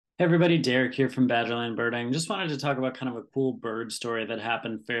Hey everybody, Derek here from Badgerland Birding. Just wanted to talk about kind of a cool bird story that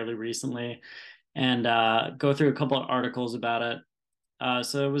happened fairly recently and go through a couple of articles about it.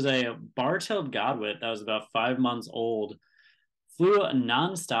 So it was a bar-tailed Godwit that was about 5 months old, flew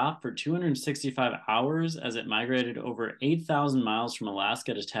nonstop for 265 hours as it migrated over 8,000 miles from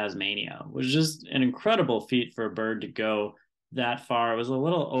Alaska to Tasmania, which is just an incredible feat for a bird to go that far. It was a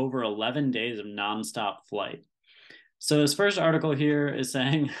little over 11 days of nonstop flight. So this first article here is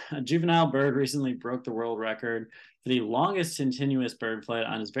saying a juvenile bird recently broke the world record for the longest continuous bird flight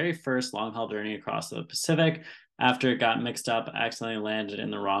on its very first long-haul journey across the Pacific after it got mixed up, accidentally landed in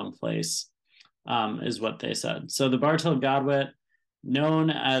the wrong place, is what they said. So the bar-tailed Godwit,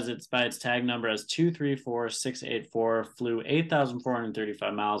 known as by its tag number as 234684, flew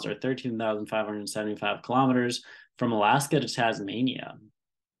 8,435 miles or 13,575 kilometers from Alaska to Tasmania.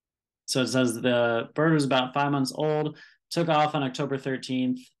 So it says the bird was about 5 months old, took off on October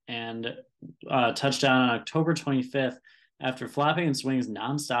 13th, and touched down on October 25th after flapping its wings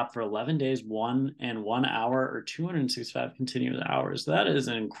nonstop for 11 days, 1 hour, or 265 continuous hours. That is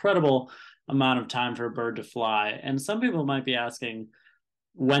an incredible amount of time for a bird to fly. And some people might be asking,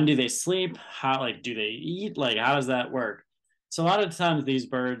 when do they sleep? How, like, do they eat? Like, how does that work? So a lot of times these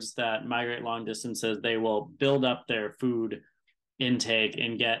birds that migrate long distances, they will build up their food intake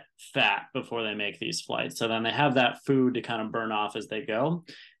and get fat before they make these flights. So then they have that food to kind of burn off as they go.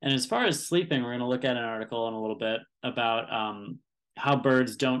 And as far as sleeping, we're going to look at an article in a little bit about how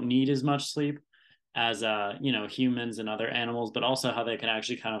birds don't need as much sleep as humans and other animals, but also how they can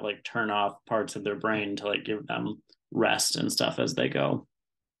actually kind of like turn off parts of their brain to like give them rest and stuff as they go.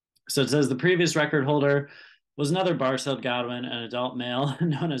 So it says the previous record holder was another bar-tailed Godwin, an adult male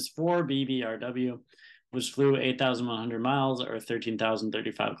known as 4BBRW, which flew 8,100 miles or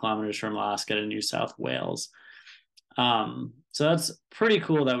 13,035 kilometers from Alaska to New South Wales. So that's pretty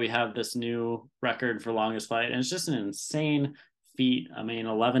cool that we have this new record for longest flight. And it's just an insane feat. I mean,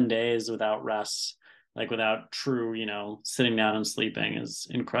 11 days without rest, like without true, sitting down and sleeping is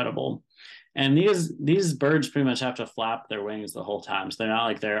incredible. And these birds pretty much have to flap their wings the whole time. So they're not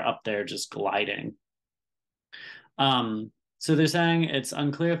like they're up there just gliding. So they're saying it's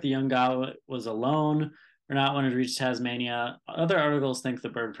unclear if the young Godwit was alone or not when it reached Tasmania. Other articles think the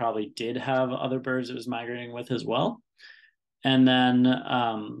bird probably did have other birds it was migrating with as well. And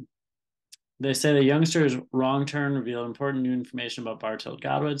then they say the youngster's wrong turn revealed important new information about bar-tailed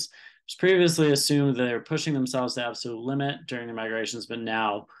Godwits. It was previously assumed that they were pushing themselves to absolute limit during their migrations, but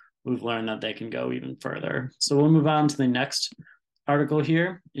now we've learned that they can go even further. So we'll move on to the next article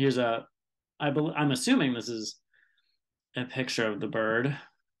here. I'm assuming this is a picture of the bird.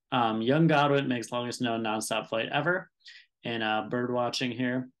 Young Godwit makes longest known nonstop flight ever in bird watching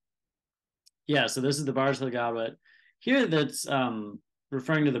here. Yeah, so this is the bar-tailed Godwit here that's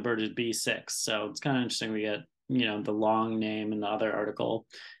referring to the bird as B6. So it's kind of interesting we get, the long name in the other article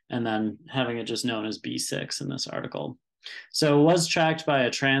and then having it just known as B6 in this article. So it was tracked by a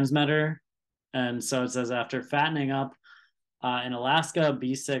transmitter. And so it says after fattening up in Alaska,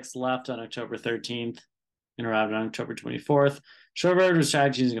 B6 left on October 13th and arrived on October 24th. Shorebird was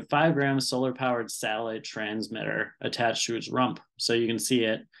tracked using a 5-gram solar-powered satellite transmitter attached to its rump. So you can see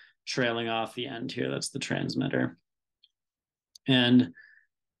it trailing off the end here. That's the transmitter. And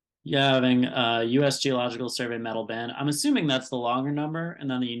having a U.S. Geological Survey metal band. I'm assuming that's the longer number.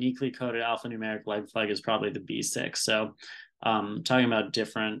 And then the uniquely coded alphanumeric leg flag is probably the B6. So talking about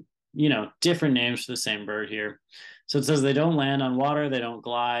different names for the same bird here. So it says they don't land on water. They don't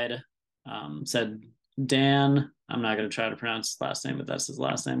glide. Said Dan, I'm not going to try to pronounce his last name, but that's his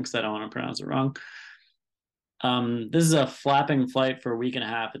last name because I don't want to pronounce it wrong. This is a flapping flight for a week and a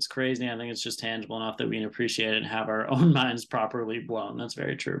half. It's crazy. I think it's just tangible enough that we can appreciate it and have our own minds properly blown. That's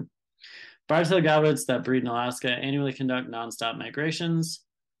very true. Bar-tailed Godwits that breed in Alaska annually conduct nonstop migrations,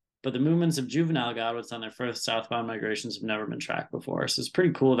 but the movements of juvenile Godwits on their first southbound migrations have never been tracked before. So it's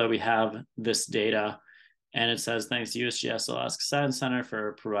pretty cool that we have this data. And it says, thanks to USGS Alaska Science Center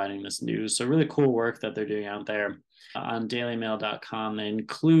for providing this news. So really cool work that they're doing out there. On dailymail.com, they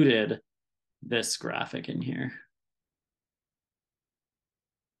included this graphic in here.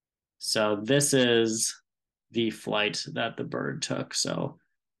 So this is the flight that the bird took. So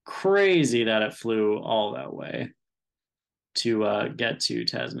crazy that it flew all that way to get to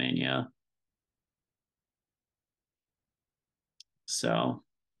Tasmania. So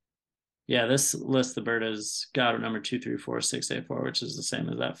yeah, this lists the bird as Godwit number 234684, which is the same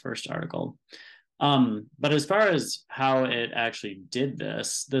as that first article. But as far as how it actually did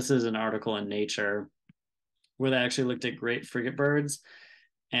this is an article in Nature where they actually looked at great frigate birds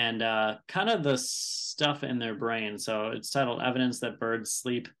and kind of the stuff in their brain. So it's titled Evidence That Birds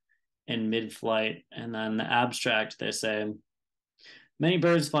Sleep in mid-flight. And then the abstract, they say, many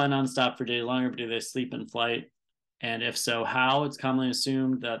birds fly nonstop for days longer, but do they sleep in flight? And if so, how? It's commonly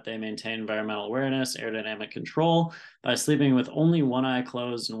assumed that they maintain environmental awareness, aerodynamic control by sleeping with only one eye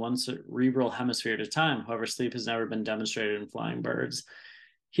closed and one cerebral hemisphere at a time. However, sleep has never been demonstrated in flying birds.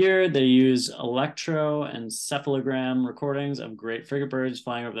 Here, they use electroencephalogram recordings of great frigate birds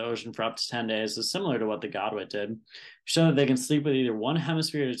flying over the ocean for up to 10 days, so similar to what the Godwit did, show that they can sleep with either one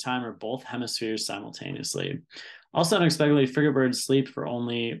hemisphere at a time or both hemispheres simultaneously. Also, unexpectedly, frigate birds sleep for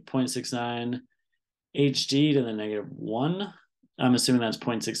only 0.69 HD to the -1. I'm assuming that's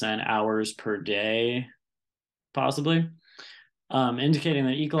 0.69 hours per day, possibly, indicating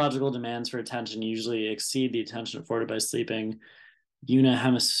that ecological demands for attention usually exceed the attention afforded by sleeping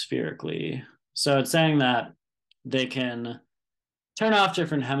unihemispherically. So it's saying that they can turn off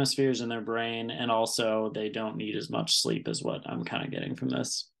different hemispheres in their brain, and also they don't need as much sleep, is what I'm kind of getting from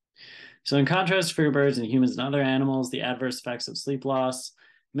this. So in contrast to frigate birds and humans and other animals, the adverse effects of sleep loss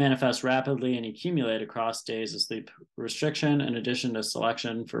manifest rapidly and accumulate across days of sleep restriction, in addition to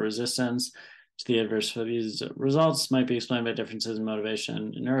selection for resistance to the adverse. These results might be explained by differences in motivation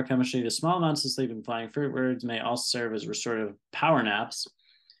and neurochemistry. The small amounts of sleep in flying frigate birds may also serve as restorative power naps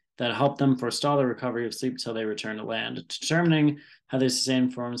that help them forestall the recovery of sleep until they return to land. Determining how they sustain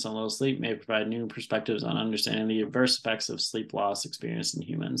performance on little sleep may provide new perspectives on understanding the adverse effects of sleep loss experienced in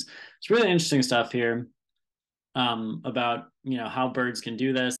humans. It's really interesting stuff here about how birds can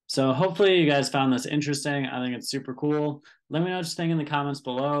do this. So hopefully you guys found this interesting. I think it's super cool. Let me know what you think in the comments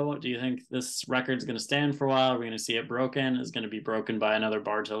below. Do you think this record's going to stand for a while? Are we going to see it broken? Is it going to be broken by another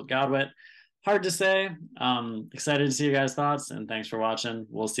bar-tailed Godwit? Hard to say. Excited to see your guys' thoughts, and thanks for watching.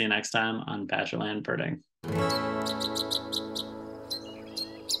 We'll see you next time on Badgerland Birding.